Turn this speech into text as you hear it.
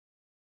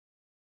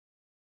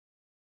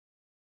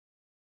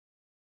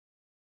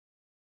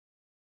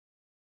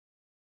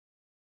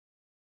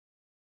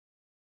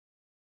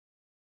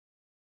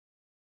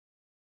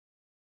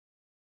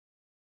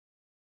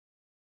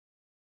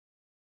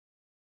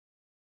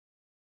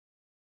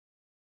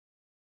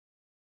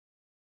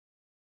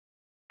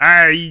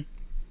Aye.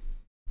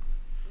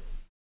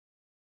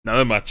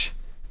 Not much.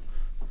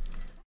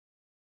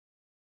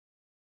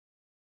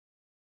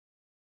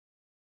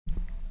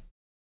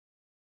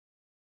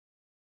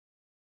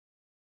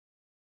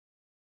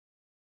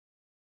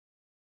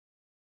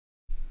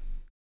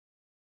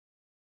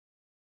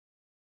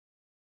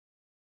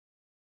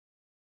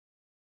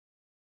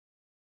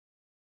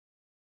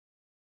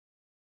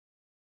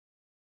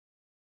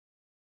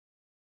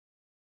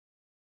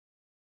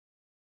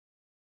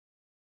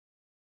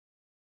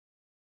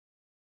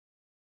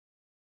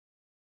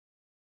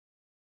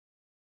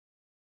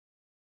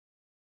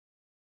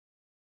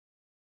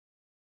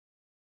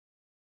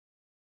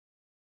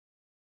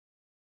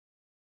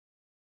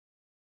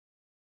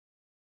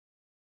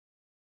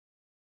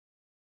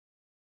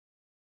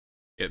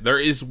 Yeah, there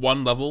is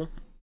one level.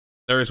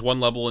 There is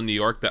one level in New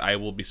York that I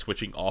will be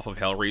switching off of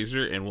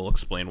Hellraiser, and we'll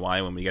explain why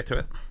when we get to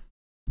it.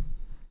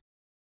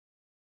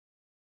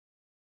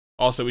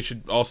 Also, we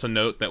should also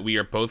note that we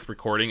are both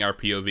recording our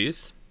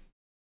POVs.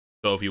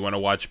 So if you want to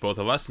watch both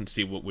of us and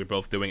see what we're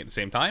both doing at the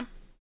same time,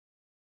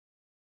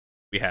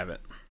 we have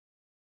it.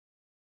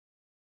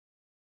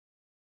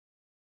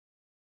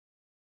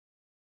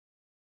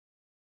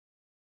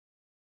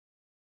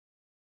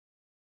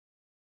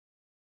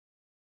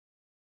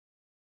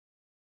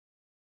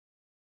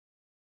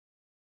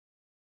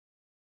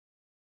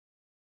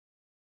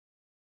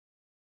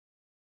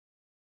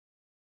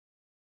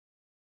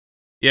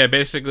 Yeah,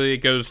 basically it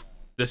goes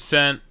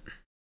Descent.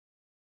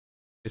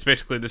 It's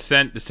basically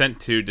Descent, Descent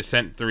 2,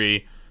 Descent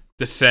 3,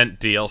 Descent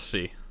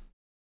DLC.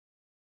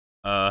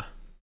 Alright,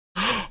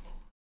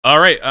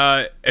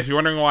 if you're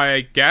wondering why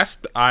I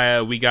gasped,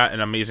 we got an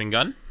amazing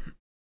gun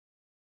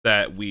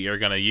that we are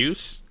gonna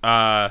use.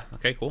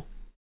 Okay, cool.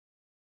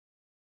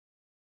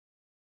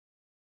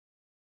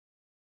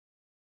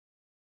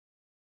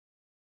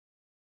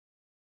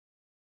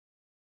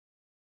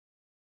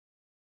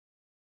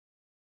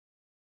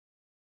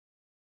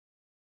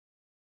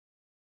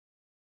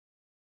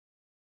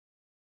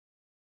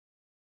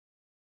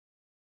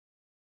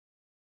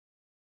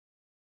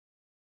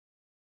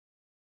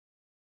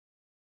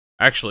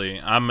 Actually,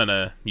 I'm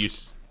gonna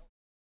use...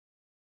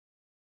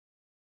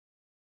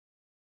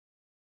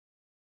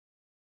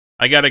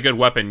 I got a good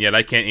weapon, yet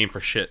I can't aim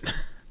for shit.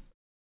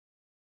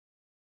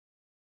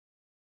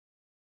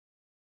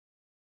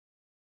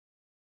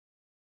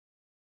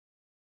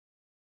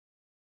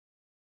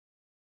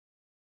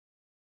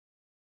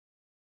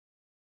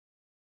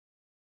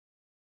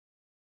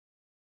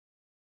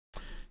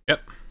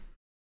 Yep.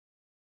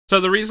 So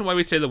the reason why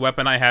we say the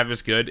weapon I have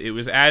is good, it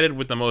was added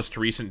with the most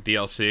recent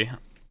DLC.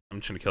 I'm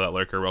just gonna kill that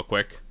lurker real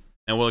quick,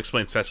 and we'll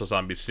explain special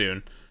zombies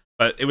soon.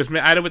 But it was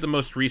added with the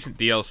most recent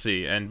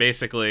DLC, and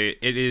basically,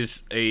 it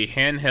is a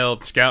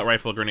handheld scout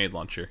rifle grenade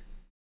launcher.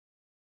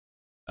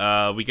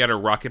 We got a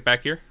rocket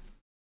back here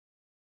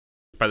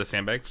by the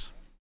sandbags.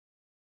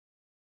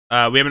 We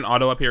have an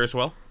auto up here as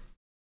well.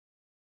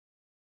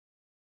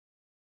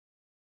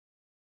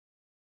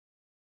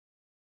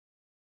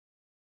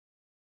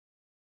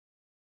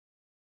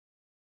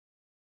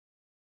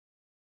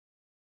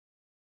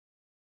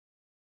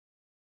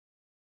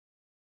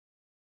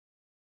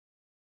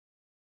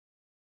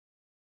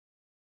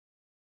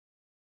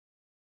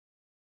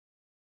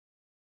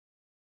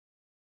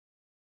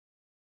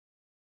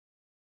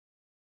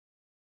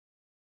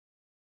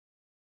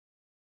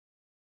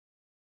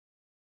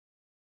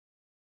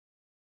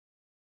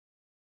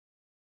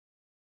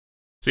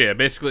 So yeah,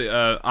 basically,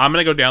 I'm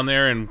gonna go down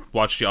there and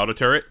watch the auto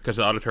turret, because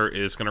the auto turret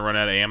is gonna run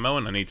out of ammo,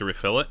 and I need to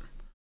refill it.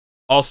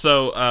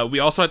 Also, we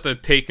also have to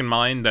take in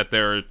mind that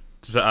there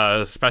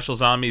are special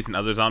zombies and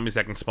other zombies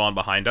that can spawn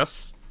behind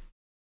us.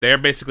 They're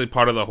basically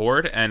part of the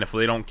horde, and if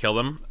they don't kill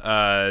them,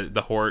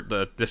 the horde,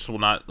 this will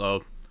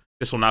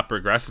not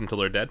progress until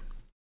they're dead.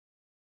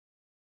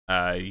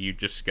 You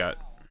just got...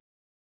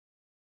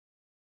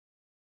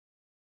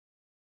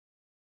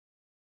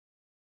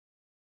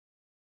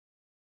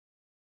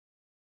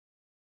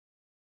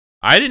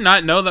 I did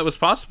not know that was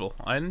possible.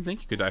 I didn't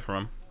think you could die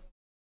from them.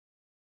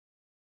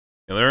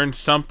 You learn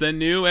something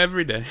new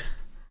every day.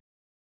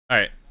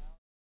 Alright.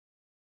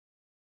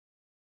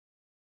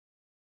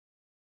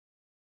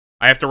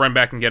 I have to run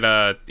back and get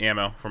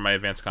ammo for my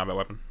advanced combat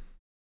weapon.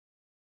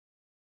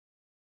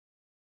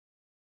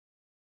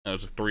 That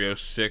was a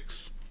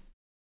 306.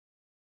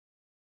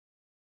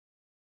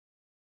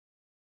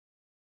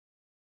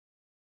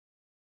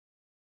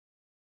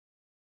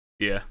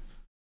 Yeah.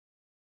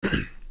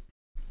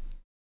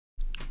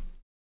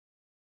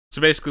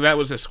 So basically, that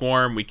was a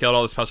swarm. We killed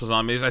all the special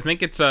zombies. I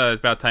think it's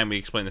about time we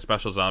explain the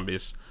special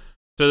zombies.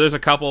 So there's a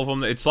couple of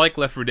them. It's like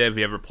Left 4 Dead if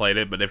you ever played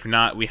it, but if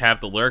not, we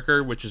have the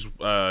Lurker, which is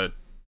a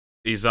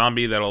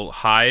zombie that'll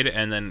hide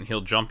and then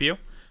he'll jump you.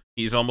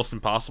 He's almost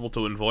impossible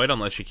to avoid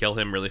unless you kill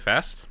him really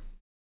fast.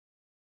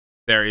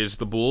 There is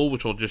the Bull,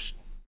 which will just...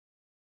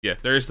 Yeah,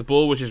 there is the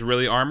Bull, which is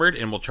really armored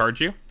and will charge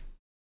you.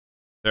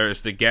 There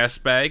is the gas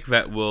bag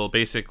that will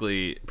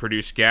basically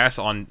produce gas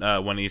on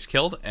when he's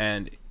killed,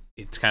 and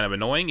it's kind of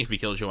annoying if he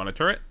kills you on a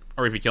turret,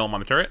 or if you kill him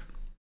on a turret.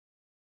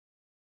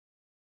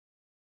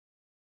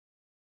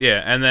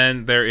 Yeah, and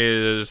then there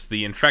is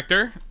the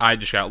Infector. I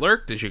just got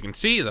lurked. As you can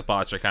see, the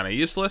bots are kind of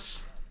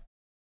useless.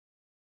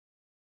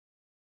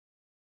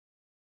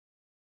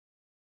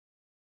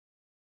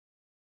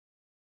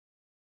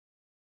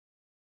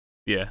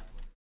 Yeah.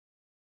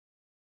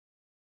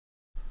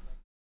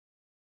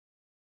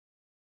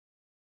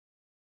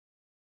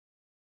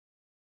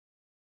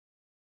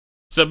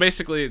 So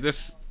basically,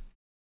 this...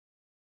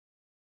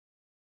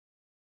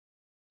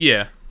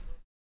 Yeah.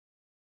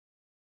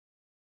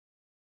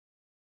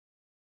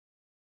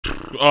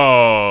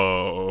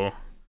 Oh.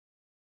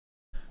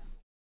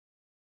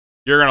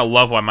 You're gonna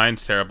love why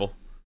mine's terrible.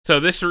 So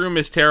this room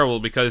is terrible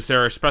because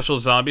there are special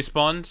zombie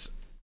spawns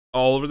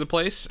all over the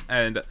place,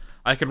 and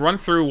I can run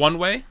through one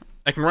way.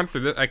 I can run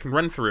through. I can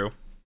run through,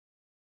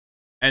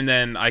 and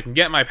then I can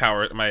get my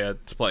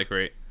supply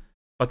crate.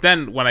 But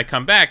then when I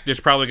come back, there's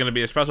probably going to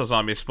be a special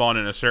zombie spawn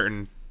in a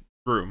certain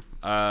room,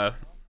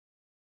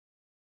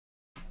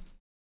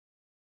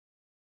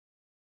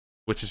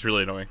 which is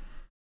really annoying.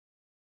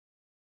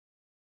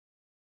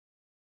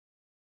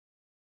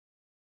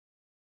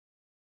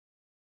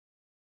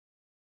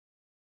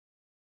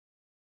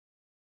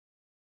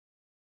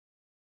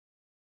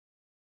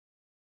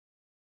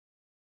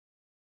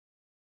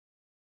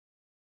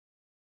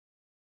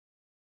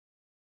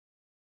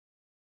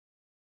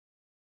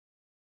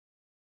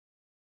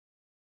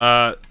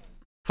 Uh,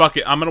 Fuck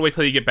it. I'm gonna wait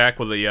till you get back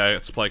with the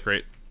supply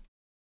crate.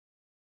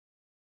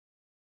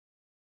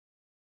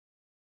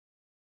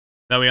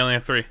 No, we only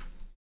have 3.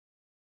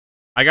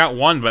 I got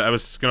 1, but I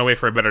was gonna wait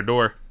for a better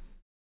door.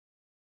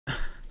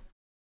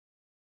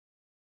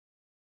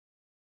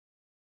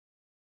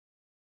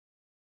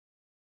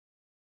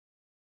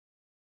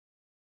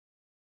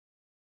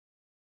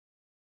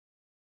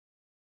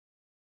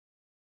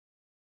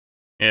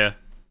 Yeah.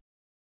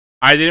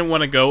 I didn't want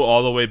to go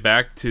all the way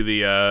back to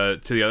the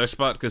other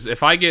spot, because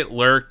if I get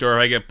lurked or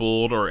if I get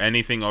bulled or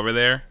anything over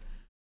there,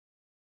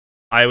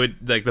 I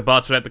would, like, the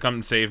bots would have to come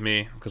and save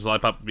me, because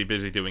Lollipop would be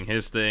busy doing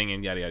his thing,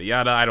 and yada yada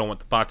yada. I don't want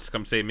the bots to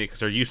come save me,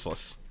 because they're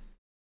useless.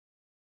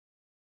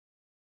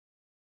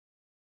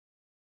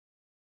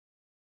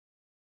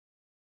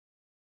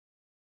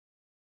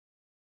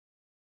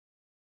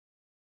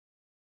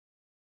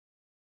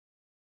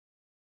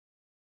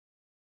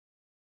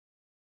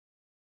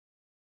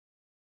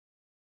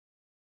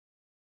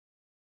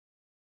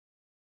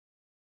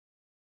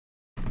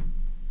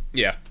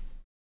 Yeah.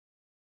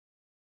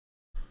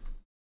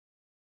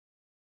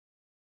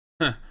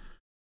 Huh.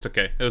 It's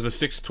okay. It was a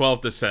 6-12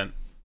 descent.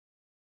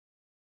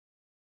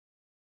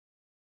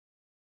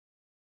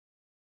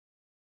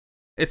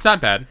 It's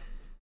not bad.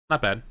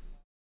 Not bad.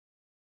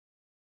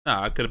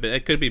 No, it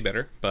could be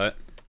better, but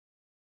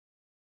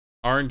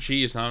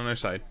RNG is not on our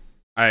side.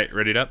 Alright,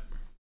 ready up?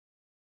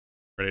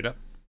 Ready up?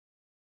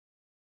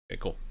 Okay,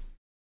 cool.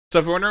 So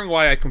if you're wondering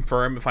why I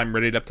confirm if I'm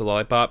readied up to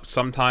Lollipop,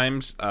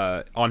 sometimes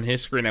on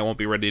his screen I won't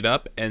be readied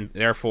up, and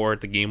therefore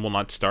the game will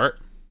not start,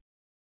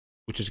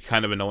 which is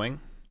kind of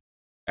annoying.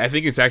 I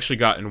think it's actually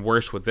gotten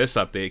worse with this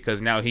update, because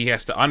now he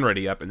has to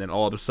unready up, and then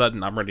all of a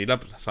sudden I'm readied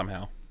up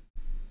somehow,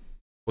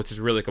 which is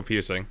really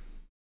confusing.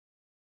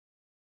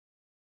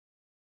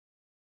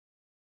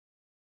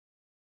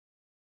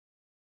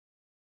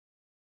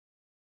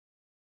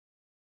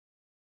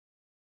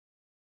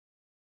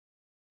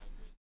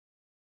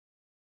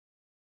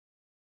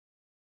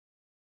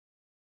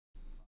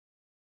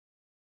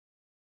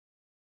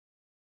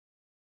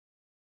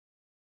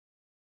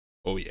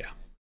 Oh yeah.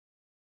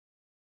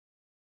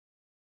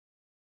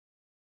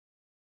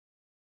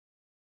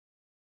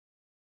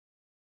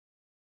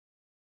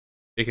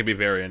 It can be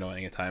very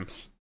annoying at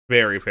times.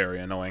 Very, very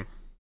annoying.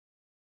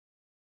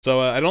 So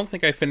I don't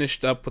think I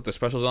finished up with the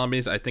special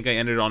zombies. I think I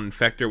ended on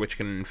Infector, which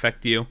can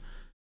infect you.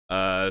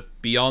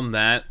 Beyond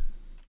that,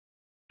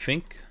 I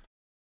think...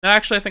 No,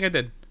 actually, I think I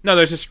did. No,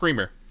 there's a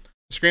Screamer.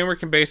 The Screamer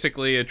can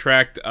basically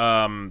attract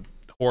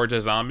hordes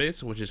of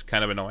zombies, which is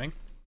kind of annoying.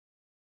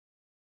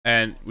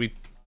 And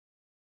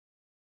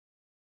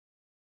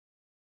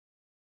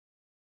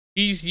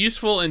he's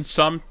useful in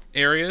some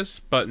areas,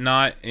 but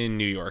not in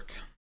New York.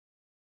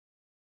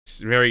 It's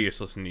very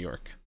useless in New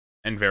York.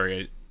 And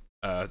very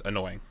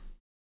annoying.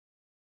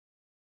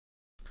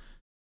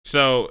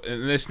 So,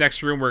 in this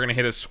next room, we're going to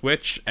hit a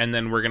switch, and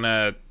then we're going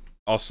to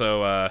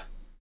also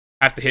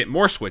have to hit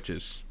more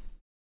switches.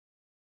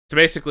 So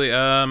basically,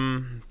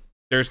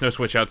 there's no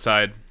switch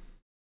outside.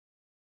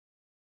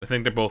 I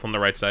think they're both on the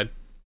right side.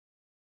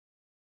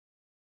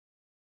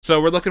 So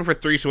we're looking for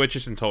 3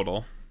 switches in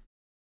total.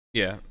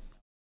 Yeah.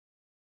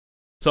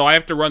 So I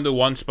have to run to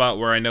one spot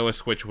where I know a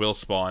switch will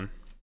spawn.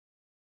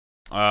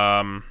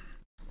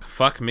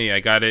 Fuck me, I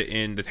got it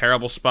in the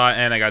terrible spot,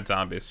 and I got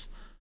zombies.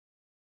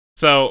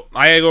 So,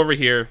 I go over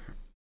here.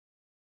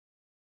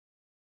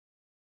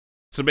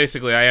 So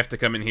basically, I have to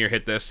come in here,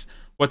 hit this.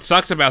 What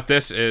sucks about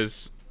this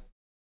is,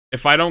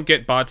 if I don't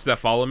get bots that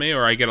follow me,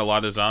 or I get a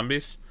lot of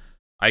zombies,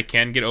 I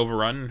can get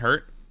overrun and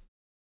hurt.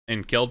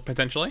 And killed,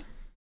 potentially.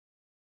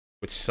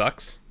 Which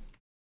sucks.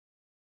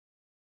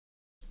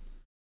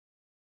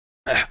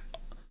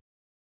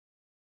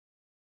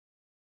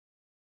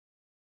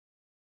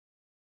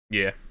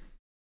 Yeah.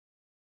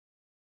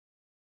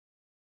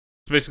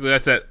 So basically,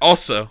 that's it.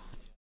 Also,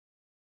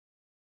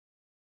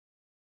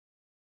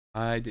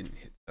 I didn't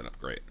hit that up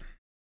great.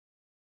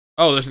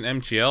 Oh, there's an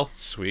MGL.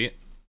 Sweet.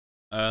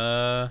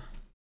 How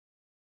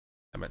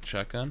about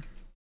shotgun?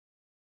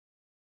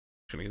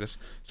 Gonna get this.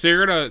 So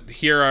you're gonna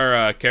hear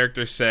our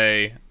character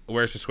say,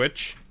 "Where's the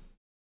switch?"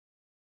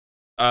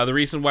 The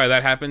reason why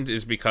that happens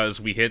is because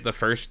we hit the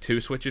first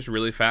 2 switches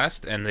really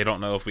fast, and they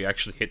don't know if we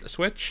actually hit the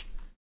switch.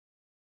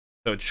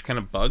 So it's just kind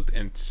of bugged,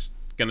 and it's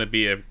gonna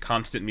be a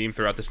constant meme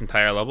throughout this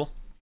entire level.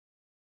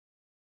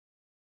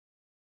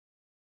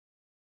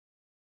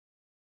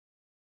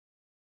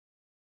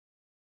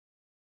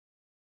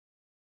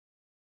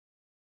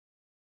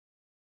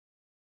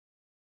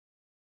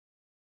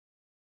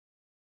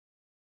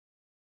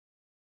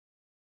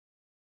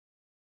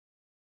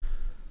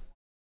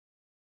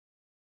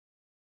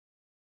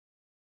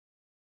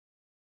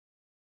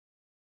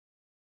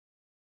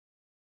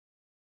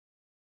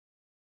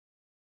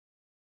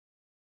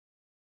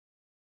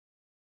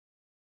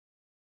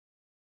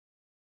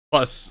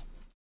 Plus,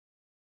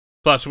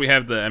 plus we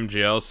have the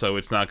MGL, so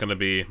it's not gonna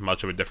be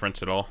much of a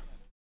difference at all.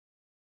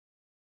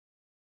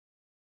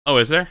 Oh,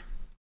 is there?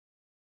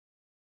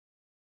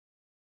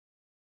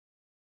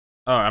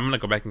 Oh, I'm gonna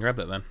go back and grab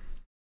that then.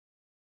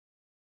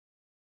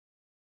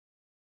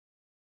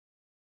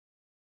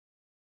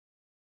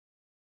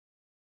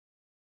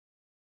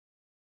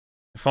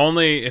 If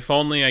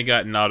only I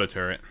got an auto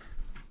turret.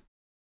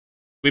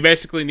 We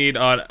basically need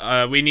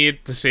we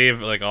need to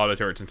save like auto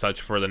turrets and such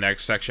for the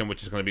next section,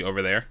 which is going to be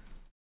over there.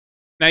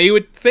 Now you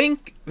would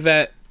think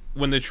that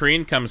when the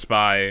train comes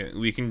by,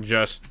 we can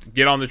just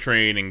get on the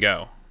train and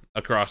go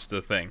across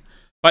the thing.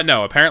 But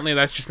no, apparently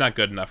that's just not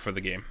good enough for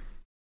the game.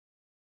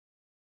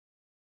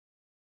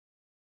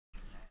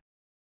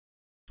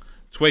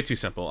 It's way too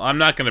simple. I'm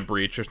not going to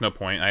breach. There's no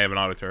point. I have an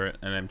auto turret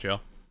and MGL.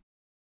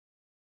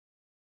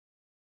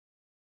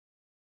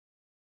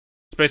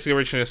 So basically,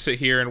 we're just going to sit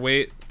here and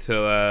wait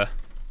till,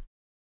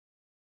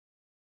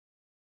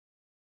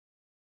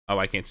 Oh,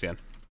 I can't stand.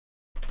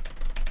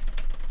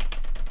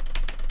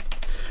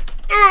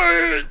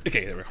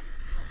 Okay, there we go.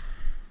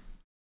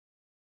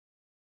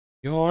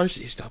 Yours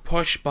is to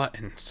push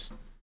buttons.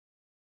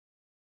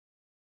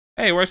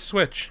 Hey, where's the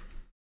switch?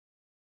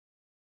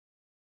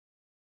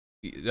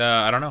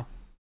 I don't know.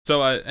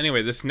 So,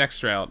 anyway, this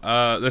next route,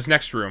 this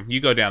next room, you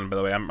go down, by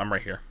the way, I'm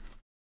right here.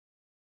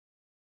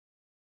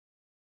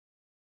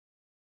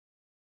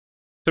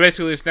 So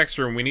basically, this next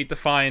room, we need to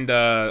find,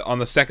 on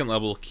the second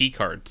level, key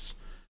cards.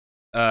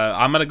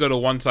 I'm gonna go to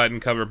one side and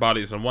cover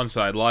bodies on one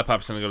side.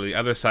 Lollipop's gonna go to the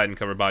other side and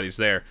cover bodies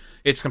there.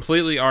 It's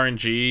completely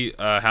RNG,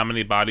 how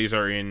many bodies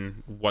are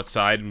in what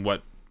side and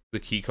what the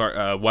key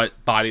card,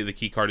 what body the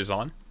key card is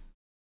on.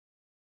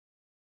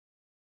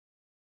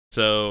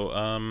 So,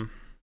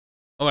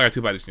 oh, I got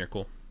 2 bodies in here,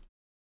 cool.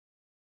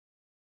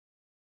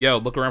 Yo,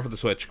 look around for the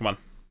switch, come on.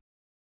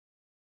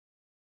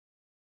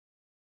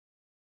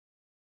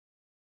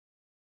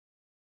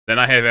 Then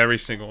I have every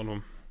single one of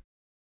them.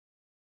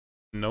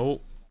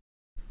 Nope.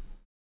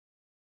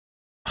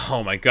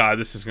 Oh my god,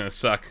 this is gonna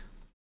suck.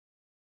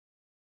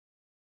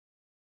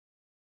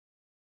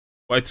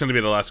 Well, it's gonna be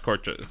the last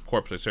corpse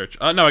I search.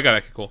 No, I got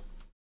it. Okay, cool.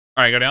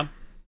 Alright, go down.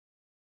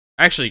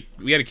 Actually,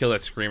 we gotta kill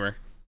that screamer.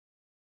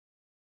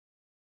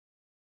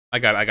 I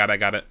got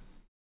it.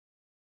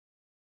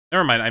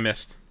 Never mind, I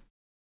missed.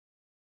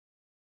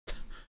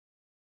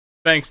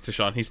 Thanks to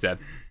Sean, he's dead.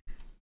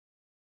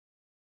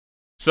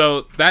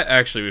 So, that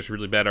actually was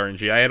really bad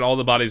RNG. I had all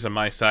the bodies on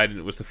my side, and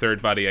it was the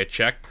 3rd body I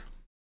checked.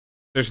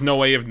 There's no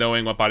way of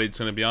knowing what body it's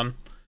going to be on.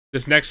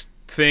 This next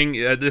thing,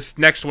 this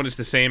next one is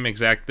the same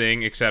exact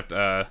thing, except,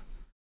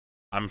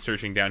 I'm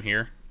searching down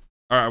here.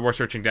 Or, we're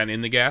searching down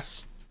in the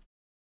gas.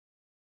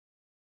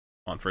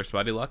 On first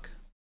body luck.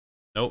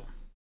 Nope.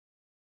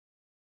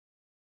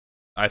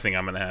 I think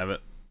I'm going to have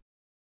it.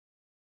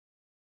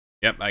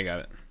 Yep, I got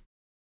it.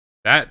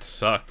 That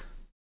sucked.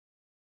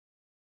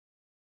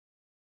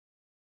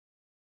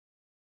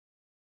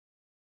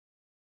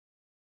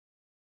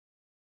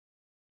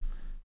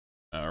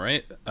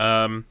 Alright,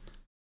 yeah,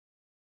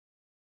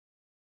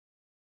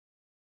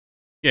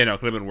 no, it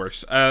could have been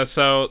worse.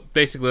 So,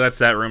 basically, that's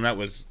that room. That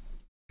was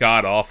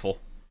god-awful.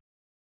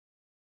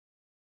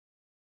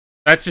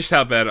 That's just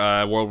how bad,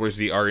 World War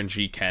Z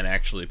RNG can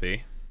actually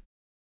be.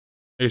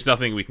 There's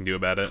nothing we can do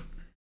about it.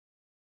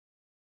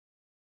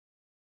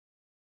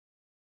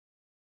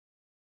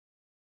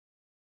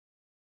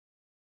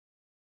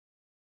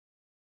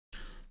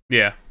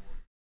 Yeah.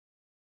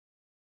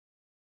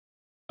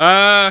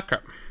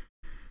 Crap.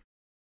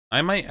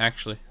 I might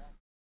actually.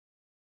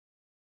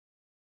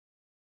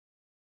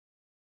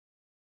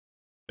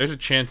 There's a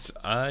chance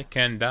I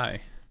can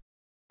die.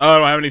 Oh, I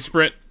don't have any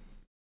sprint.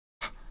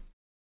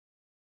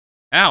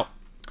 Ow.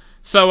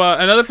 So,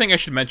 another thing I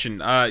should mention,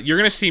 you're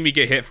gonna see me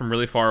get hit from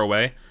really far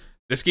away.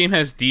 This game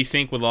has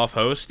desync with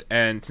off-host,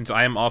 and since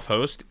I am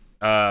off-host,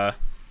 I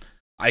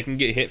can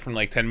get hit from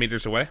like 10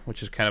 meters away,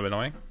 which is kind of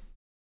annoying.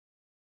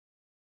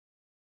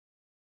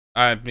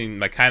 I mean,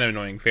 like, kind of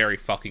annoying, very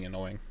fucking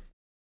annoying.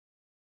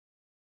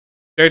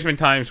 There's been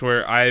times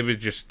where I would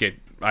just get,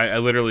 I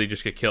literally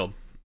just get killed.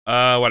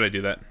 Why'd I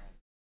do that?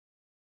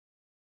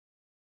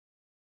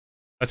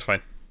 That's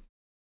fine.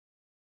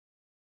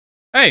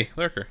 Hey,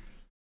 lurker.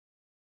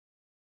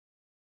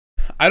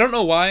 I don't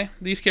know why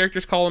these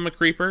characters call him a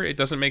creeper. It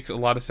doesn't make a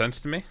lot of sense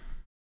to me.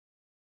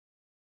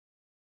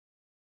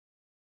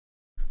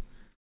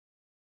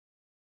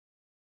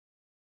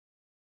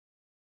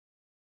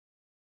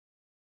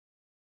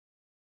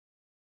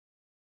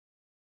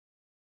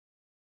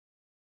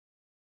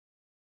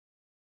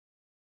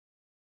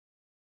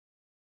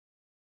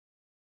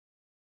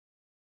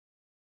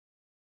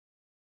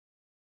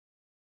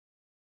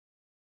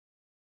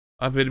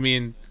 But I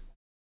mean,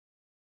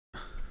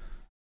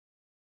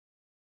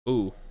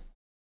 ooh.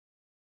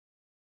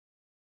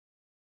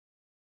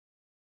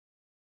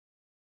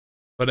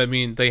 But I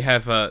mean,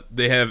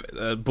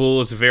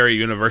 Bull is a very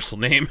universal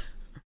name.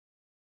 I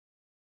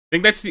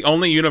think that's the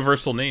only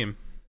universal name.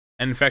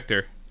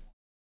 Infector.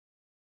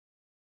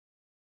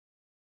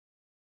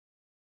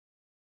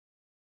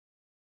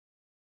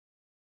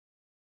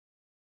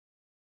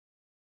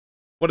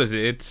 What is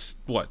it? It's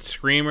what?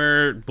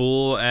 Screamer,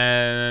 Bull,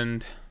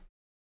 and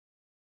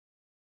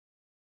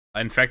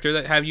Infector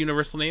that have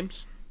universal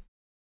names?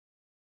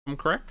 Am I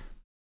correct?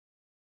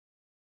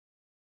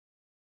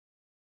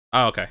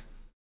 Oh, okay.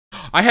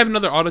 I have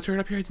another auto turret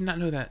up here. I did not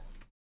know that.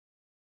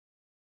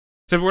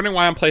 So if you're wondering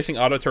why I'm placing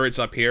auto turrets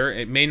up here,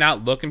 it may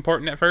not look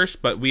important at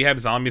first, but we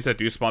have zombies that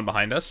do spawn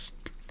behind us.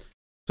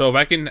 So if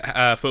I can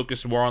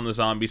focus more on the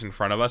zombies in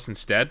front of us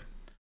instead,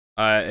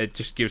 it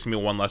just gives me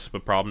one less of a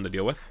problem to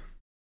deal with.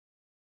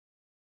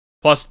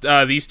 Plus,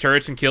 these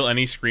turrets can kill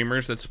any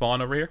screamers that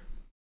spawn over here.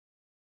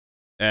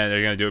 And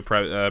they're going to do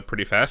it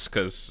pretty fast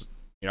because,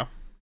 you know,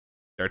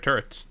 they're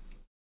turrets.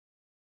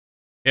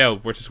 Yo,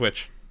 where's the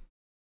switch?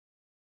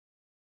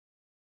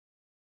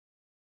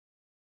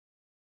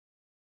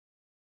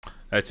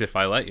 That's if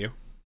I let you.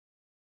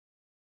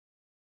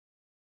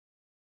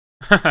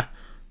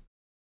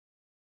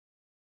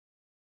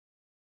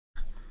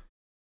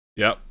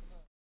 Yep.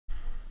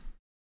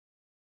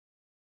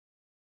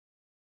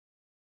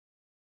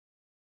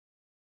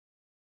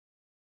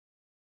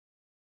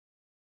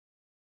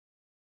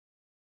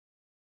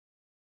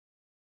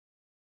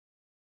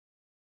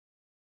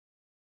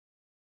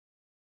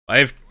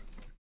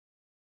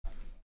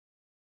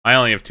 I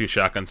only have 2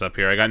 shotguns up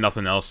here. I got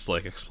nothing else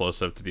like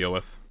explosive to deal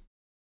with.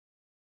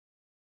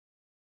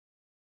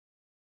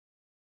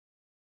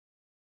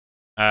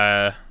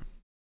 I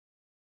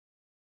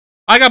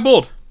got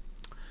bulled.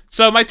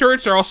 So my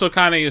turrets are also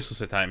kind of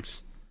useless at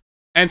times.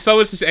 And so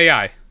is this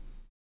AI.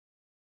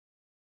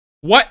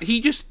 What? He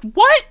just...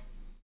 What?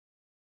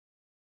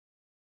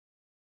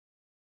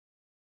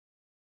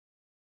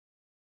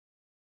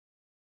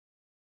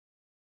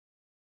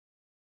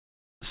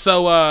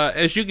 So,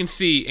 as you can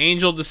see,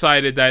 Angel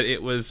decided that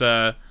it was,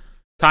 time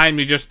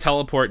to just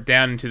teleport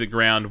down into the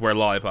ground where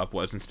Lollipop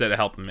was instead of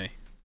helping me.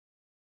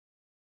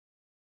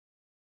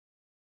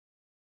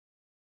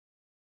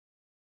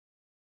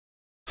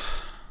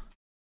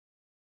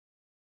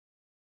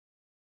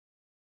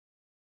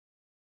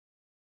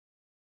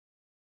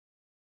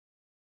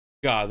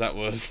 God, that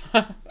was...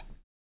 that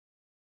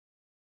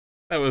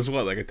was,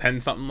 what, like a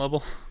 10-something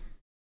level?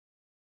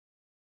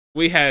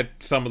 We had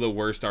some of the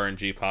worst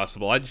RNG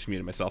possible. I just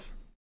muted myself.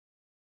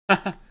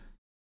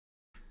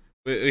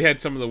 We had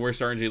some of the worst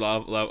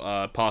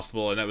RNG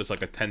possible, and that was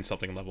like a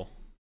 10-something level.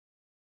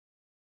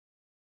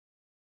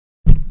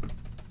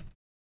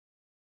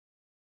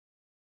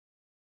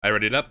 I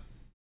ready it up?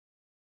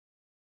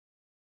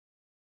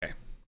 Okay.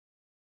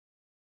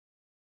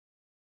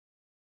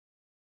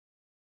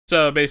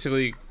 So,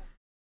 basically...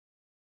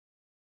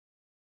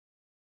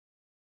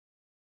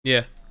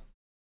 Yeah.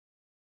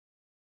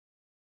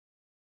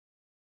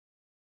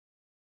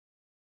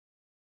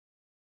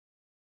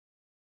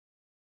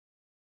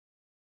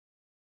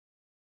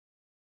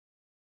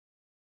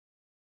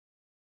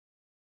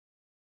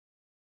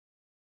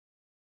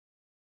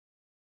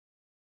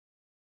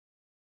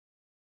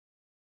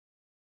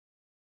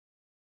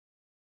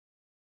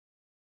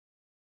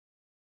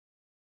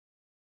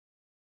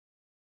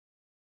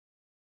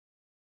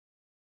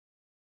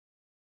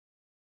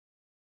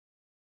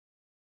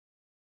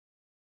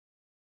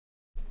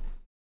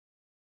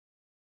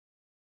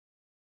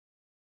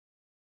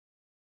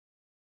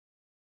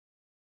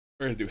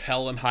 We're gonna do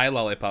hell and high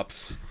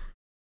lollipops.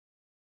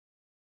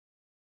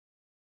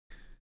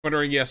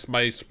 Wondering, yes,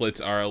 my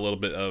splits are a little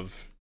bit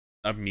of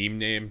a meme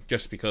name,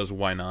 just because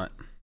why not?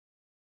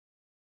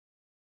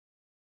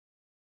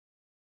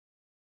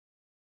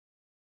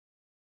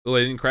 Oh,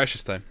 I didn't crash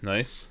this time.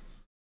 Nice.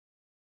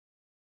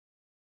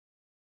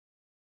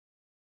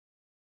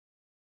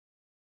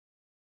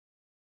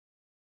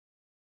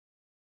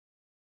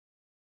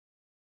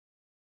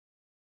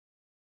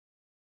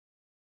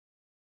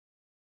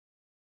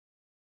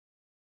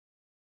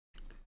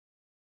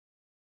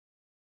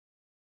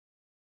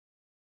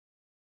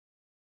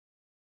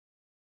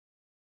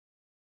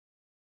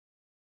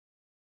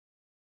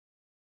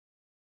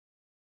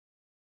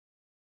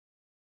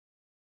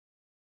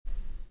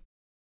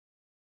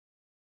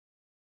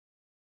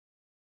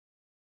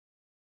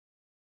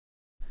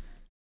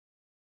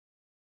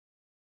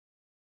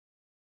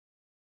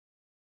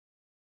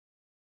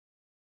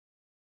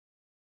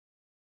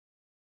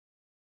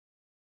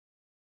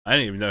 I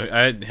didn't even know.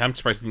 I'm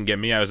surprised it didn't get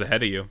me. I was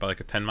ahead of you by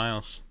like 10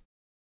 miles.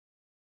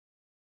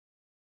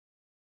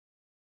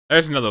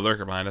 There's another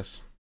lurker behind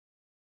us.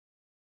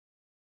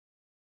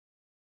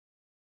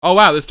 Oh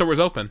wow, this door was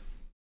open.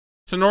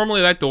 So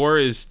normally that door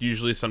is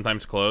usually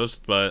sometimes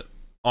closed, but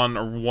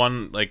on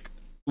one, like,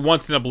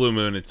 once in a blue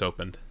moon, it's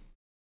opened.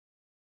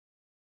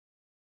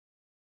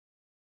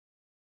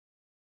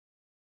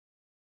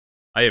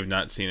 I have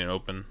not seen it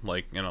open,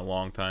 like, in a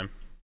long time.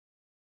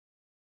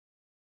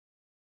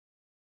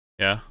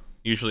 Yeah,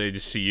 usually I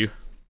just see you.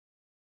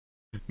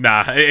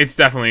 Nah, it's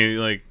definitely,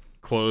 like,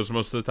 closed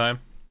most of the time.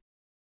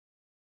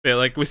 Yeah,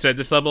 like we said,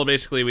 this level,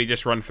 basically, we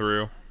just run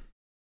through.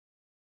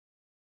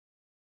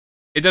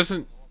 It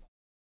doesn't...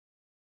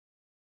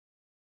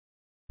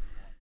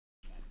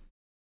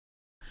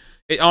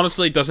 It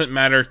honestly doesn't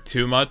matter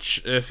too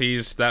much if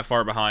he's that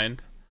far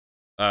behind.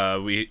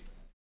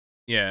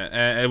 Yeah,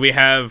 and we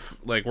have,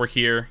 like, we're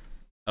here.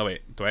 Oh,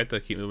 wait, do I have to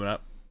keep moving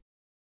up?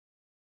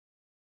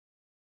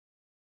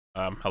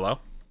 Hello?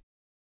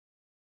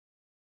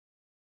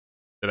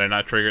 Did I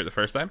not trigger it the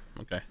first time?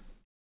 Okay.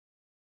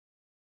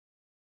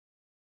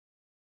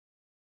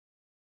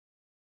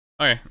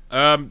 Okay,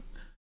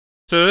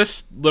 so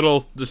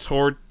this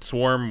horde,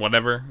 swarm,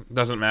 whatever,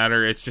 doesn't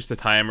matter. It's just a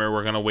timer.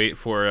 We're gonna wait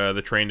for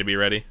the train to be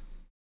ready.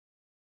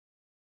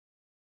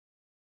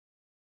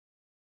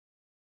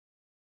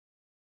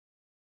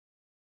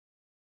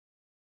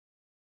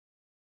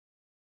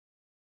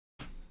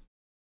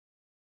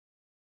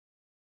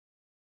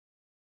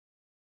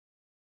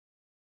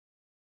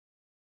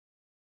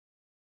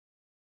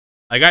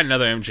 I got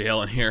another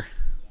MJL in here.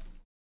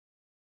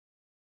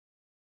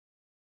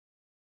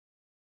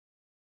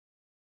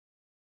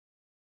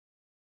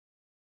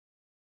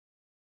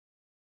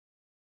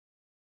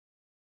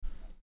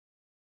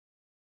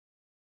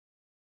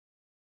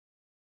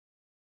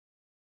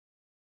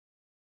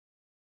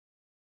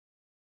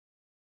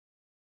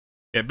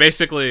 Yeah,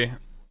 basically,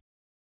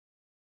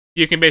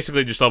 you can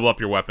basically just level up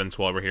your weapons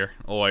while we're here,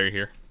 while you're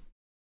here.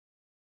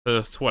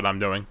 That's what I'm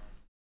doing.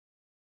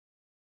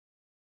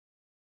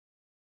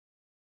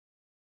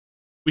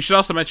 We should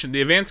also mention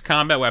the advanced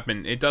combat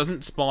weapon. It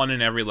doesn't spawn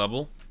in every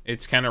level.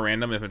 It's kind of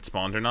random if it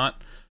spawns or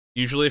not.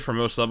 Usually, for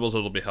most levels,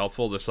 it'll be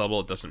helpful. This level,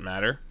 it doesn't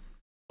matter.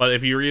 But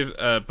if you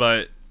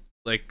but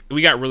like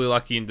we got really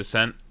lucky in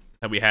Descent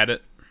that we had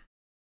it.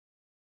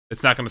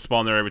 It's not going to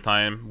spawn there every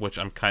time, which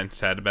I'm kind of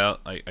sad about.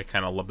 I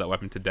kind of love that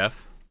weapon to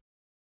death.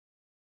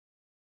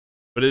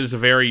 But it is a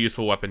very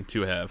useful weapon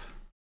to have.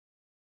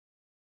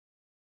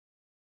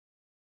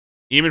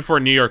 Even for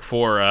New York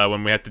 4,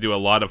 when we have to do a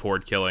lot of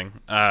horde killing,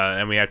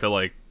 and we have to,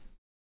 like,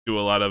 do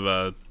a lot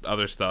of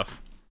other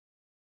stuff,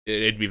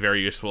 it'd be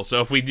very useful.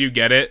 So if we do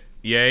get it,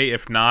 yay.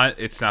 If not,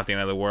 it's not the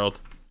end of the world.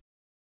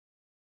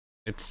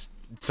 It's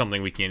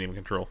something we can't even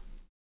control.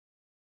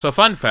 So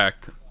fun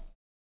fact,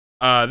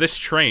 this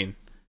train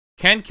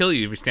can kill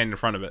you if you stand in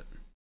front of it.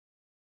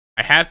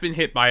 I have been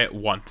hit by it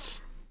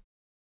once.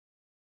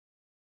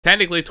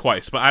 Technically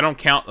twice, but I don't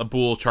count a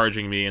bull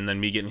charging me and then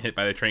me getting hit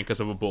by the train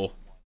because of a bull.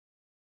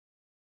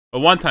 But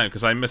one time,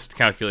 because I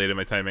miscalculated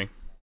my timing.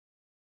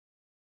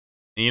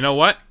 And you know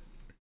what?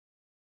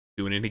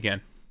 Doing it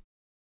again.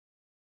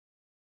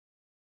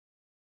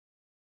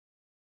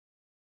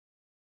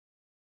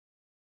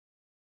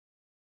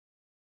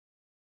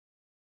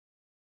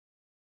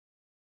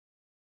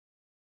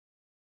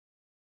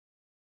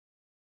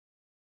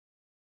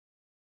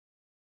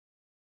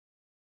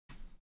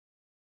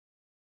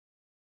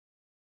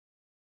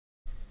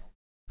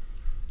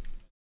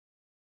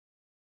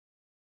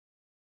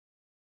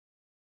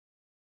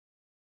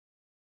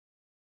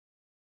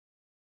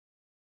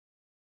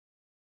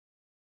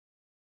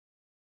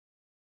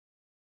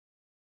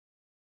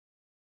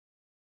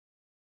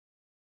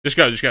 Just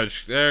go,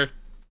 there.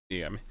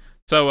 You got me.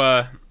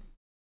 So,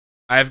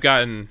 I've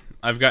gotten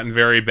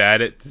very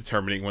bad at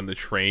determining when the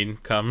train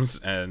comes,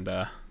 and,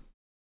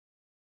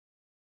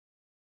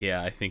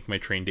 yeah, I think my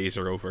train days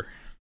are over.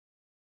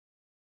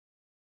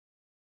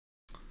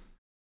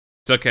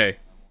 It's okay.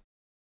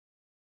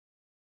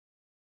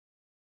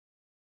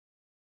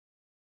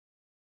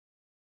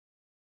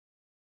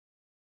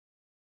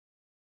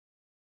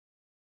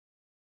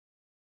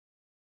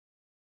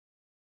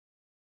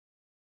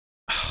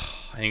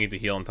 I didn't get to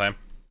heal in time.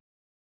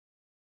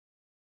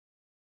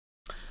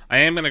 I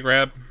am gonna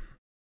grab...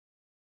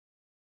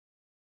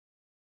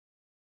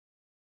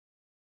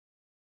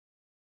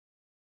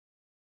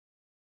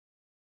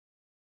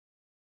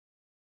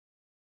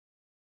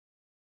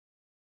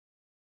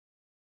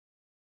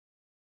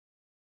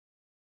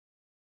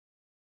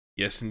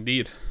 Yes,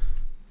 indeed.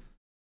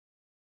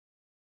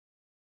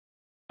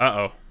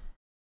 Uh-oh.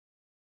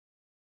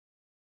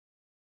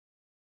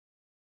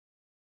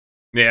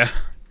 Yeah.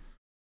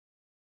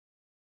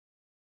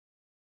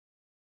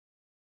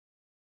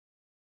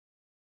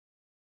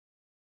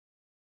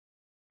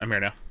 I'm here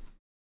now.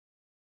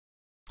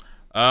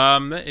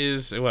 That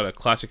is, what, a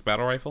classic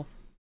battle rifle?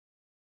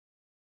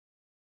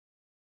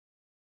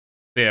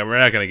 Yeah, we're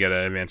not gonna get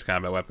an advanced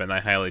combat weapon. I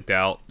highly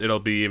doubt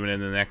it'll be even in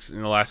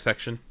the last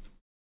section.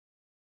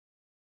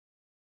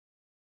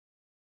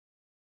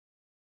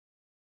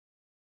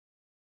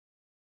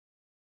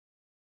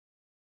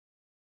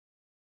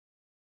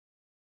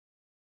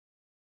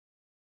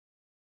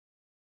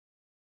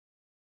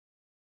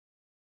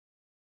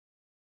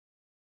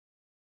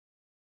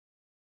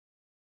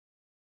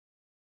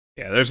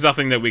 Yeah, there's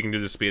nothing that we can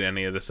do to speed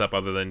any of this up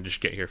other than just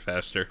get here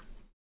faster.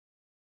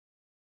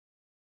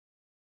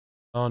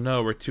 Oh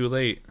no, we're too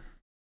late.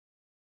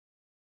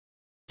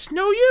 It's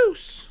no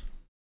use!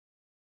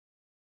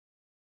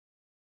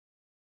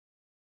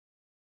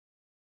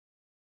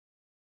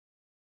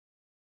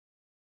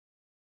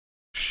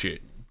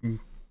 Shit.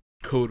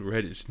 Code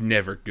Red is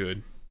never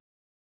good.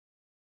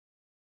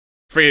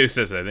 Forget who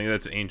says that. I think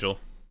that's Angel.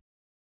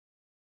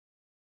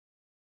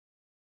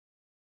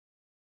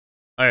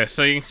 Alright,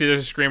 so you can see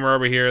there's a screamer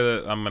over here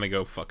that I'm gonna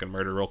go fucking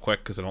murder real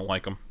quick because I don't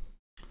like him.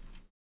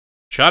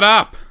 Shut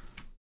up!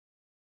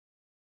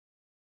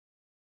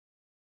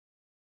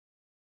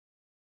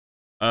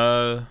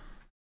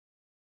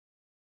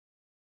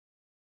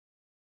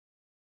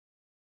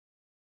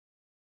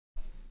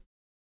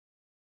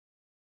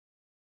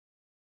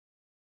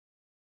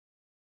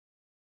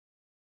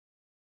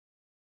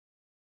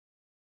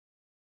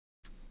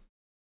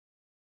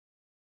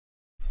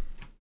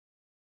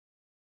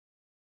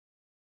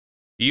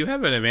 Do you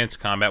have an advanced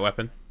combat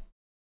weapon?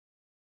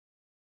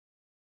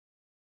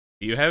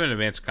 Do you have an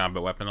advanced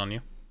combat weapon on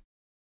you?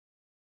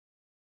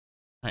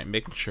 Alright,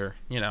 making sure,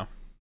 you know.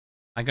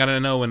 I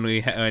gotta know when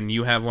when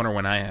you have one or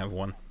when I have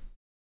one.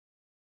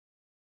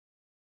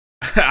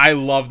 I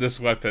love this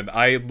weapon.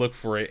 I look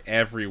for it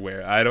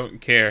everywhere. I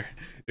don't care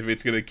if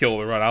it's gonna kill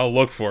the run. I'll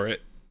look for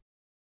it.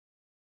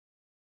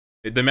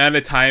 The amount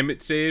of time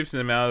it saves, and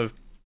the amount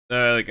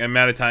of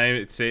amount of time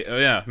it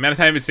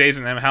saves,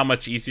 and how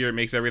much easier it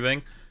makes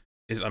everything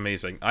is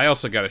amazing. I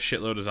also got a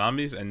shitload of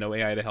zombies and no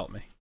AI to help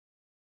me.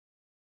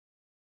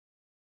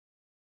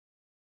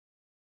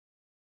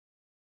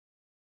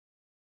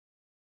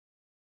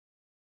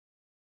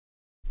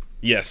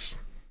 Yes.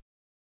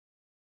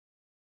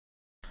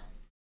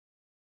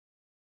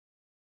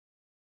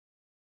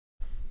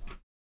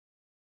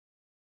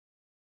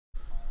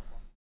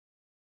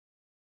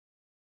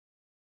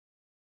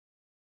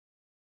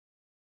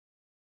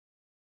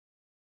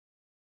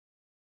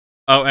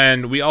 Oh,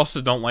 and we also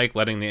don't like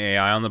letting the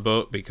AI on the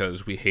boat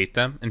because we hate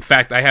them. In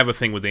fact, I have a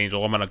thing with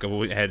Angel. I'm gonna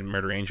go ahead and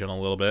murder Angel in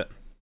a little bit.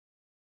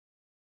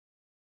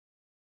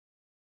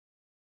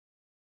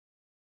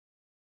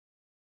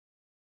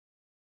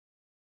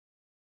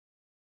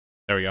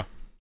 There we go.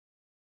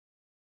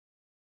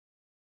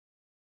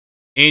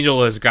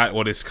 Angel has got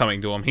what is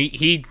coming to him.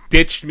 He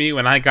ditched me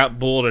when I got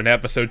bulled in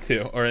episode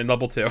 2, or in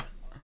level 2.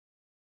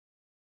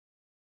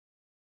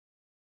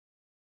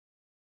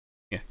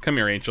 Yeah, come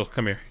here, Angel.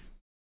 Come here.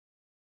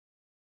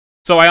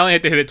 So I only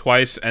have to hit it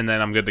twice, and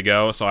then I'm good to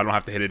go, so I don't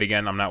have to hit it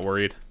again. I'm not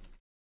worried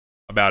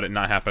about it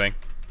not happening.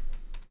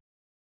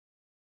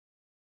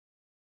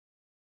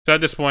 So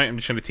at this point, I'm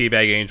just going to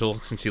teabag Angel,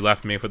 since he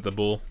left me with the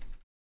bull.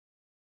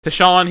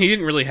 Tashawn, he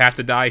didn't really have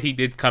to die. He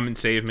did come and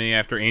save me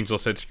after Angel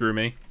said screw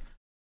me.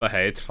 But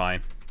hey, it's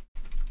fine.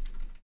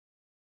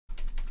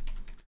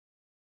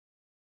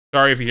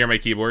 Sorry if you hear my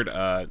keyboard.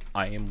 I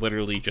am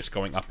literally just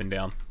going up and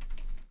down.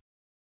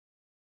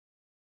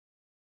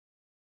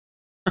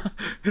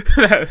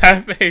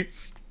 that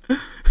face.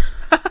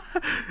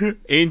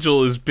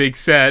 Angel is big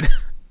sad.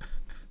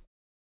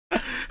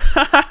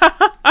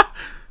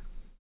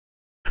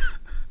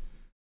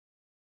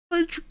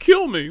 Why'd you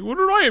kill me? What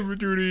did I ever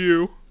do to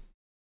you?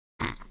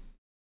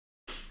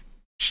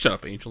 Shut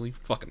up, Angel. You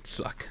fucking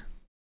suck.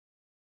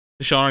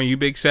 Sean, are you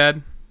big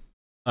sad?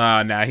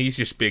 Nah, he's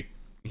just big.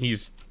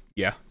 He's,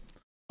 yeah.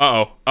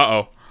 Uh-oh,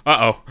 uh-oh,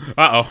 uh-oh,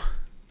 uh-oh.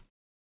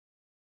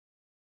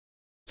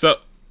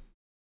 So,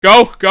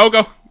 go, go,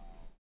 go.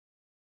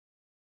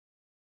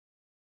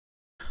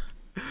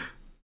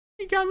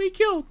 He got me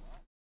killed.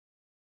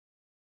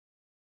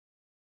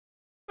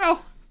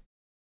 Oh.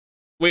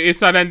 Wait,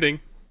 it's not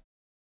ending.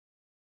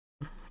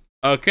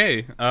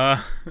 Okay,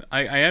 I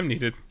am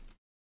needed.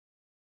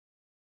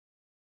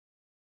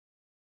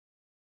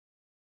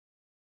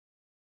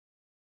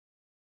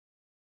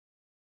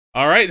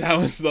 Alright, that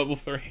was level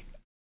 3.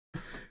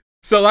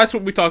 So that's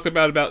what we talked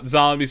about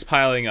zombies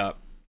piling up.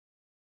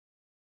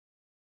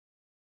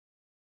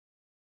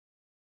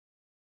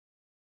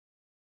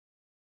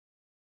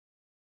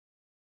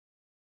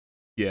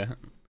 Yeah.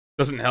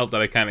 Doesn't help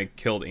that I kind of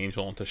killed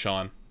Angel and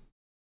Tashawn.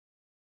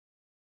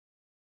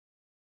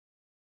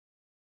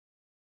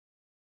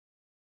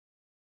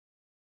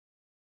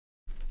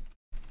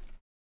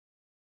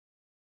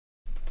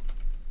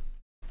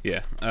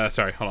 Yeah,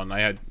 sorry, hold on, I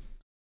had...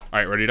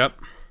 Alright, readied up?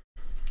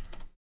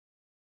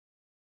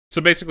 So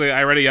basically,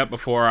 I ready up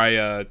before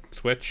I,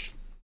 switch.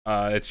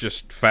 It's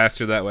just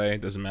faster that way,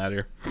 it doesn't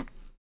matter.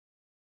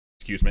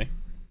 Excuse me.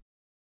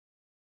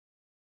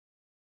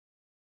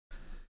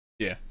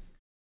 Yeah.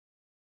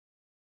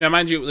 Now,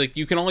 mind you, like,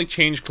 you can only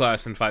change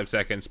class in 5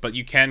 seconds, but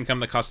you can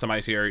come to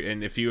customize here,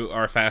 and if you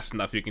are fast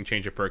enough, you can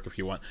change a perk if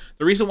you want.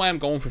 The reason why I'm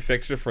going for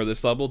Fixer for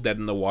this level, Dead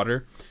in the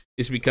Water,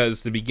 is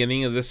because the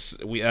beginning of this,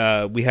 we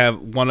have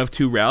one of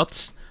 2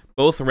 routes.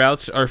 Both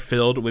routes are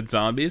filled with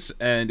zombies,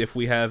 and if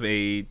we have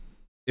the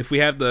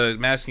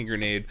masking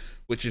grenade,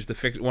 which is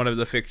one of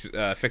the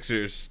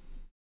Fixer's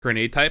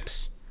grenade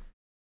types,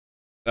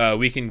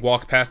 we can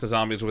walk past the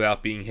zombies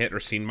without being hit or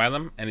seen by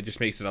them, and it just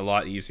makes it a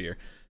lot easier.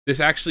 This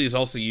actually is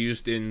also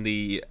used in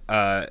the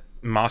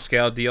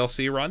Moscow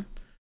DLC run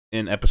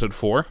in episode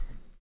 4,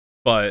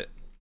 but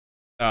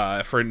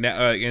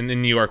in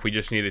New York, we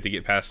just needed to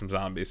get past some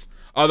zombies.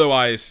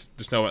 Otherwise,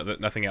 there's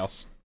nothing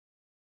else.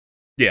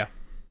 Yeah.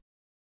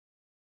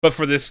 But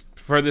for this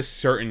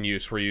certain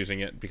use, we're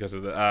using it because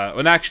of the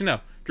and actually no,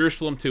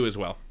 Jerusalem 2 as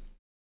well.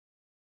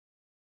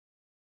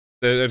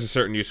 There's a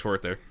certain use for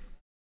it there.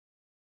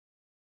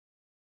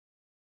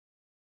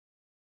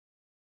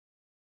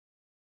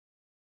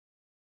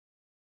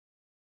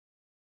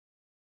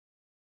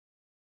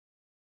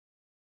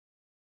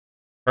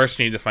 First,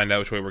 we need to find out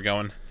which way we're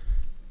going.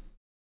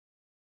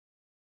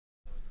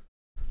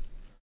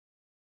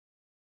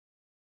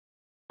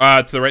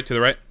 To the right, to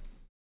the right.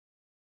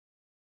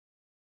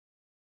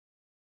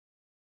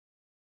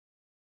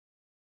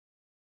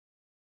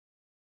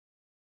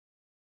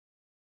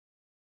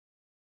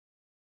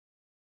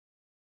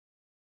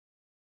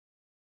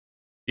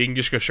 You can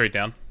just go straight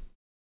down.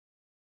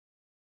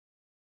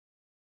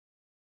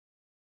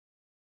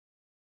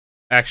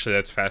 Actually,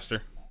 that's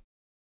faster.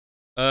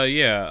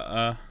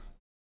 Yeah,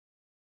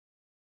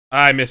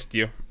 I missed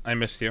you. I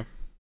missed you.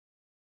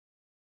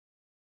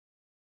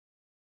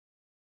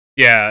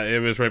 Yeah, it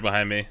was right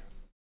behind me.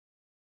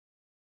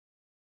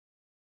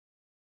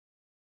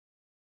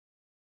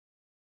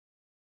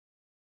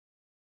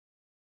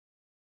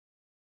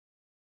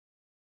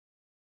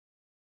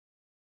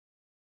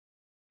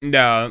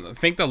 No, I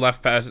think the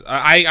left path.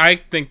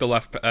 I think the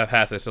left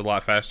path is a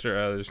lot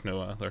faster. There's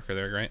no lurker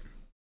there, right?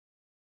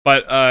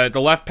 But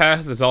the left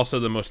path is also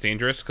the most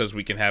dangerous because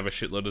we can have a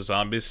shitload of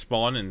zombies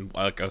spawn in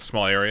like a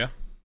small area.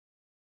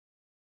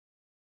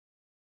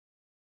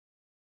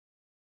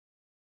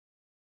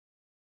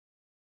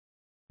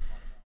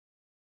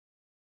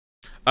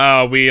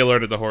 We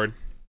alerted the horde.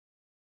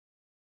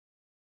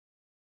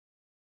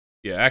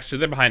 Yeah, actually,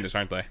 they're behind us,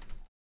 aren't they?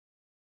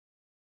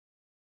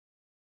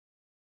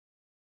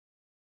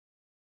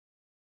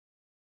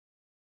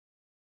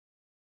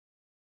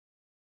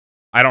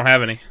 I don't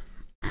have any.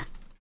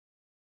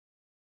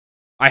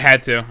 I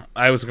had to.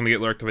 I was gonna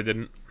get lurked if I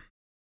didn't.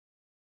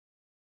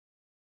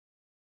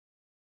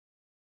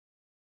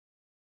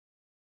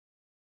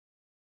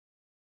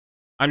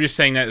 I'm just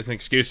saying that as an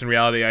excuse. In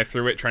reality, I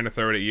threw it trying to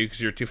throw it at you because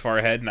you're too far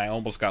ahead, and I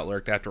almost got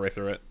lurked after I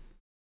threw it.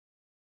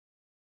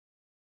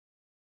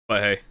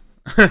 But hey.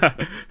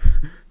 It's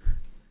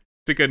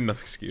a good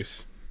enough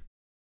excuse.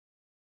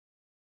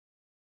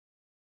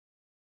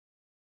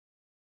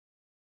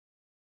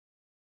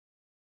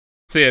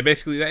 So yeah,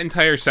 basically that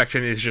entire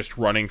section is just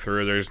running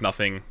through. There's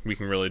nothing we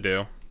can really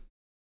do.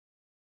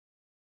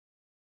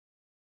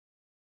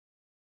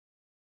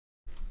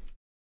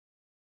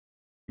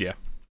 Yeah.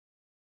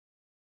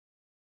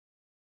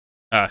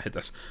 Hit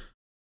this.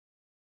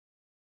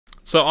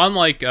 So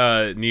unlike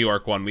New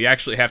York one, we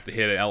actually have to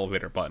hit an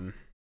elevator button.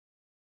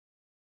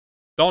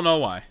 Don't know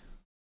why.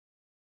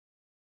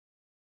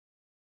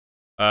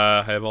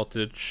 High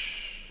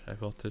voltage. High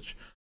voltage.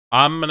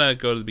 I'm gonna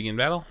go to the begin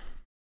battle.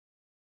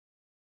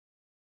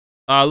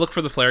 Look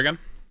for the flare gun.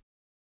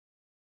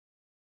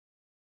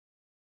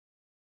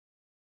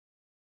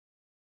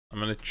 I'm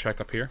gonna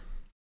check up here.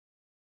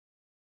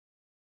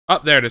 Oh,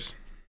 there it is.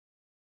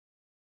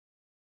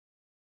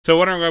 So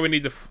wondering why we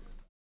need to...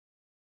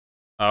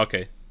 Oh,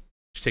 okay.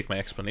 Just take my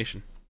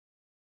explanation.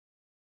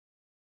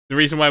 The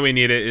reason why we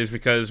need it is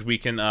because we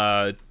can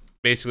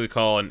basically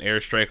call an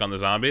airstrike on the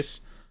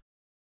zombies.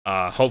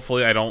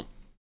 Hopefully I don't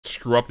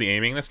screw up the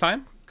aiming this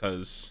time,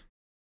 because...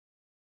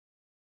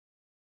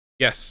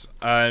 Yes,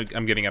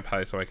 I'm getting up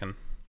high so I can...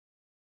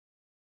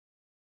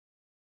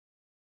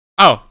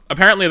 Oh,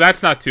 apparently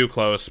that's not too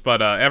close,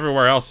 but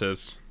everywhere else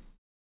is.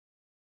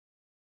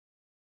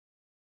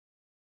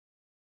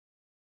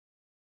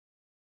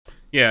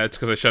 Yeah, it's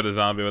because I shot a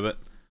zombie with it.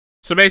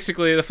 So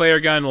basically, the flare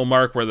gun will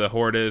mark where the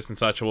horde is and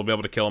such, and we'll be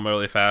able to kill them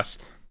really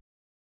fast.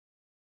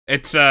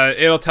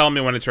 It'll tell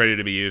me when it's ready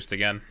to be used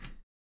again.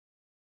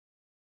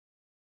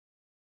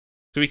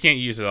 So we can't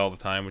use it all the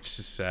time, which is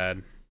just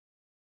sad.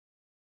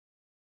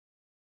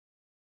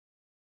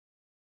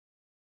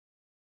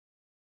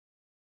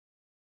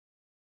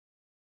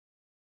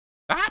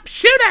 Stop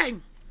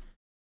shooting!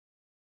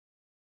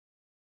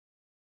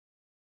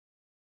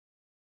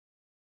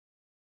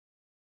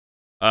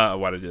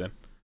 What did I do then?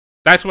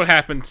 That's what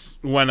happens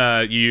when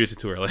you use it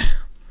too early.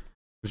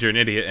 Because you're an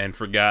idiot and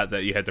forgot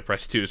that you had to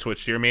press 2 to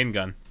switch to your main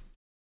gun.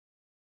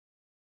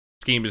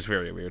 Scheme is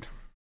very weird.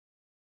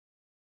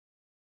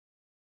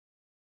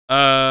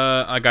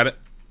 I got it.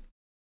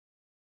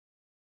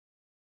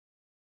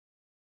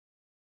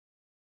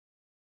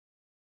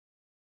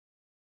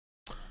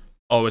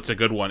 Oh, it's a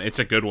good one. It's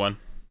a good one.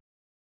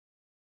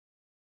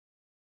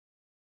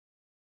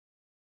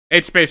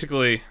 It's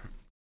basically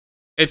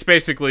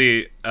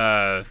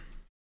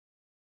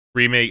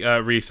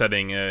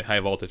resetting a high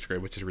voltage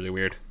grid, which is really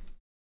weird.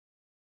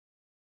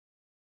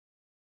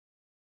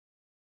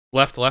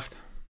 Left, left.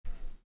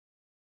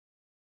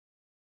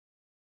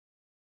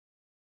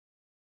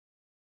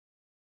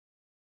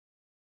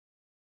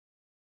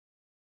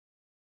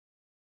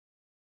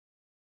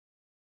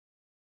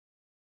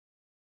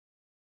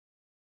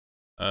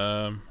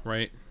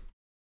 Right.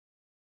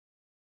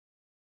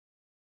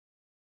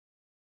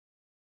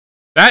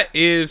 That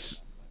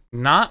is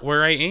not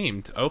where I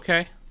aimed.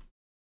 Okay.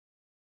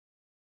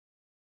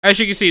 As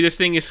you can see, this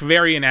thing is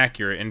very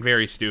inaccurate and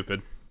very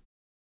stupid.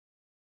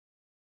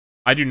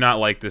 I do not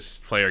like this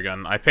flare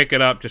gun. I pick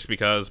it up just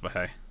because, but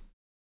hey.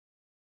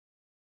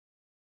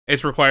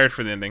 It's required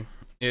for the ending.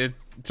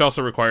 It's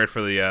also required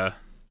for the,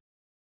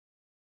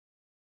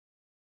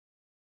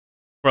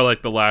 for,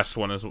 like, the last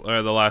one as well,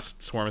 or the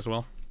last swarm as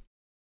well.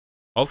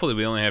 Hopefully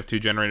we only have 2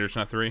 generators,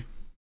 not 3.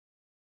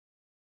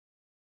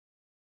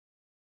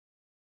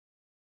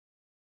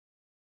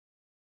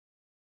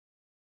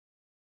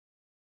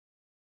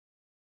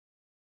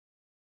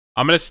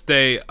 I'm gonna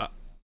stay...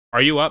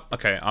 are you up?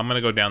 Okay, I'm gonna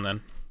go down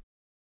then.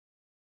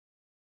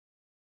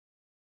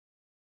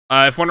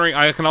 If wondering,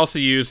 I can also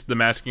use the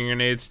masking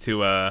grenades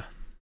to,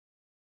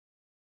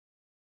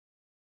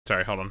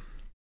 Sorry, hold on.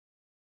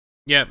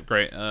 Yeah,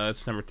 great.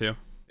 It's number 2.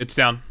 It's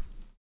down.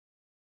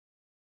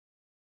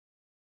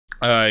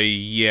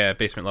 Yeah,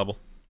 basement level.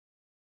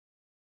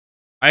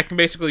 I can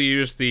basically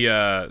use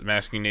the,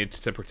 masking nades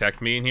to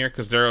protect me in here,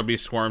 because there will be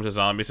swarms of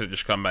zombies that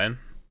just come in.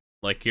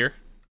 Like here.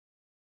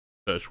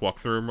 So just walk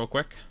through them real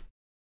quick.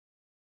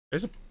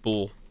 There's a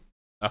bull.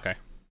 Okay.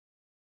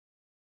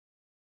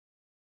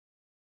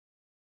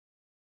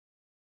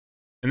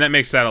 And that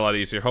makes that a lot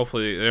easier.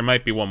 Hopefully, there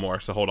might be one more,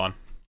 so hold on.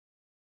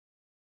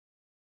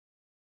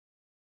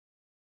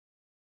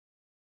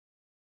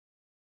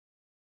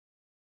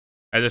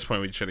 At this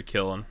point, we just gotta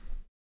kill him.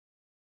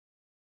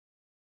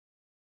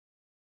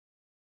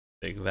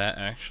 Take that,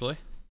 actually.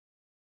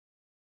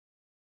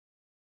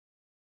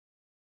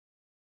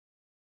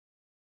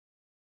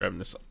 Grab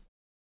this up.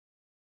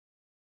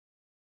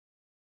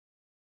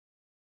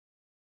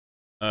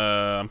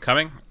 I'm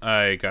coming.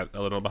 I got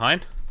a little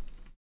behind.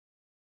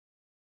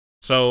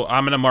 So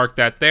I'm gonna mark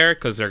that there,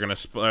 because they're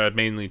gonna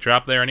mainly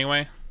drop there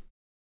anyway.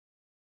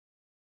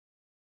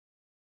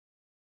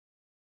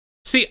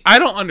 See, I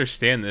don't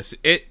understand this.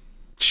 It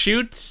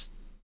shoots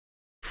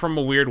from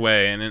a weird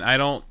way, and I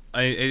don't...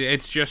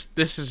 it's just...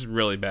 this is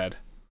really bad.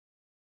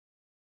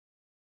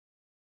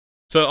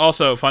 So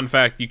also, fun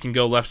fact, you can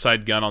go left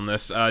side gun on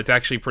this. It's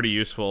actually pretty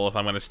useful if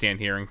I'm gonna stand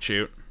here and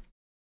shoot.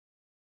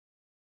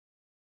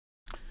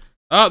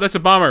 Oh, that's a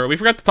bomber. We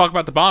forgot to talk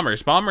about the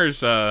bombers.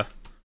 Bombers, are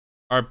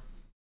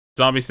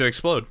zombies that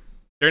explode.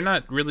 They're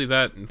not really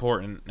that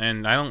important,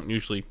 and I don't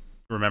usually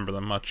remember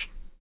them much.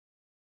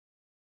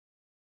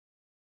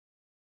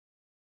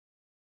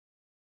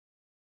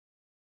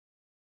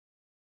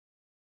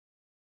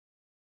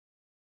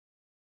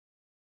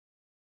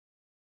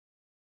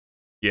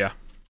 Yeah.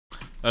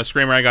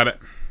 Screamer, I got it.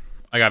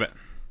 I got it.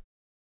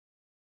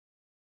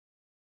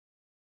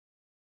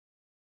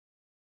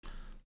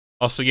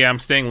 Also, yeah, I'm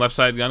staying left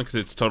side gun because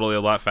it's totally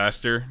a lot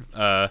faster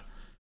to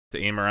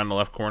aim around the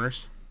left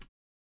corners.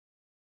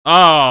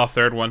 Oh,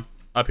 third one.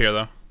 Up here,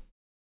 though.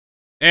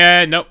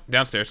 And nope,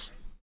 downstairs.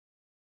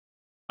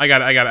 I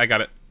got it, I got it, I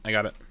got it. I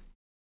got it.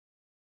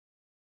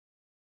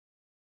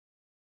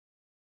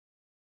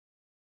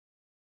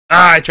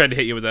 Ah, I tried to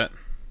hit you with that.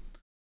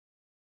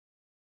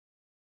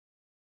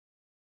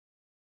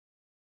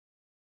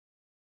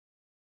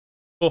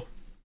 Cool.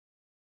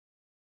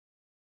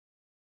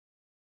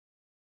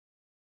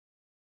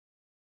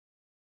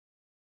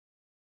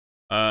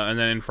 And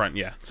then in front,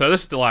 yeah. So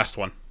this is the last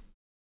one.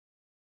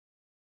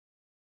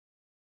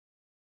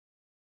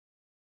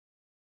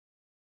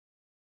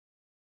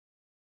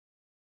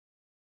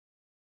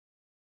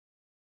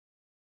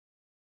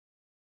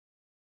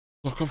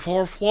 Looking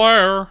for a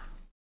flare.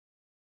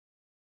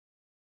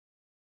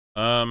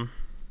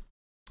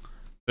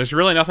 There's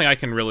really nothing I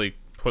can really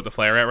put the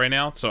flare at right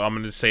now, so I'm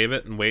going to save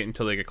it and wait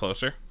until they get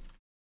closer.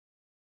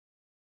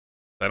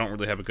 I don't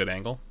really have a good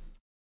angle.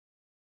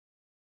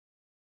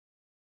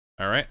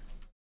 Alright.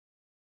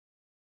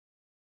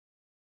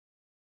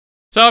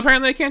 So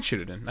apparently I can't shoot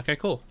it in. Okay,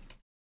 cool.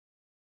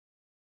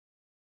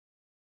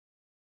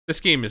 This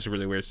game is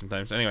really weird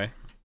sometimes. Anyway.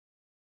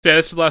 So yeah,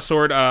 this is the last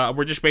sword.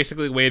 We're just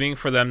basically waiting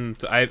for them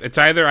to... it's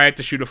either I have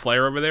to shoot a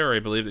flare over there, or I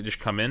believe they just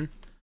come in.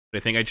 But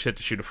I think I just have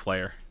to shoot a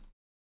flare.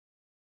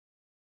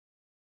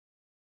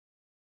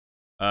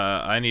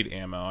 I need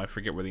ammo. I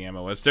forget where the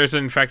ammo is. There's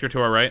an infector to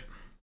our right.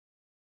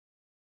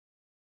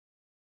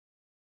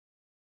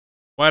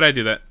 Why'd I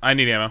do that? I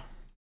need ammo.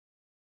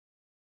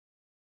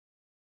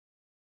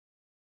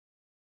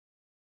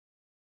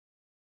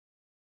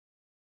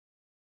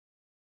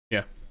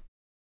 Yeah.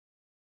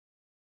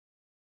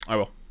 I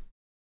will.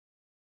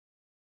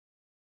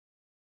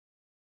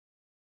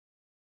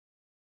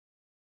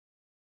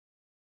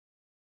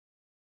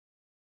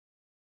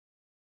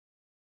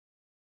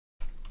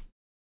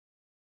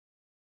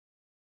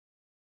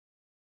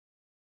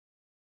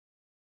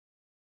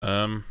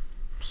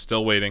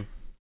 Still waiting.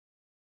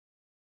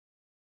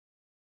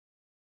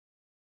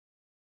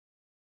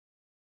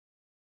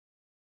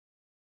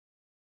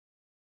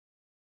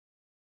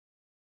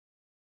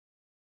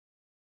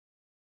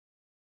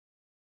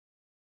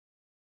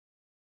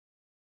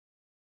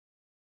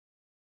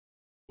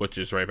 Which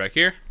is right back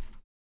here.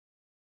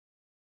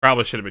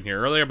 Probably should have been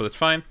here earlier, but it's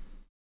fine.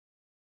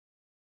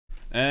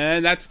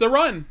 And that's the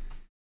run.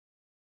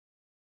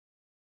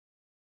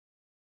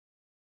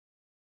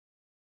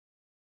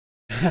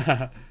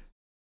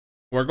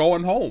 We're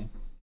going home.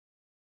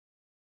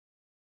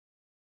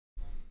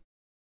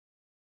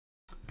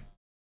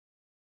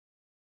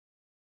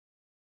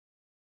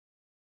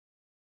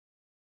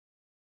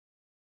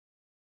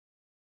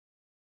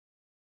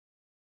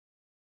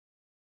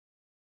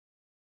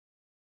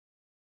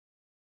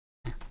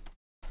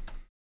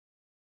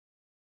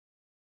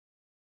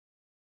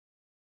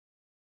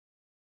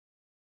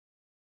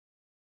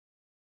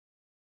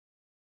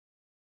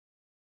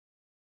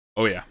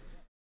 Oh, yeah.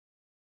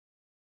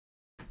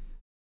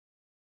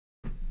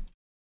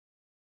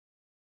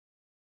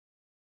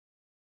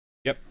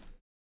 Yep.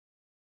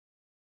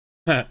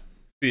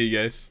 See you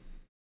guys.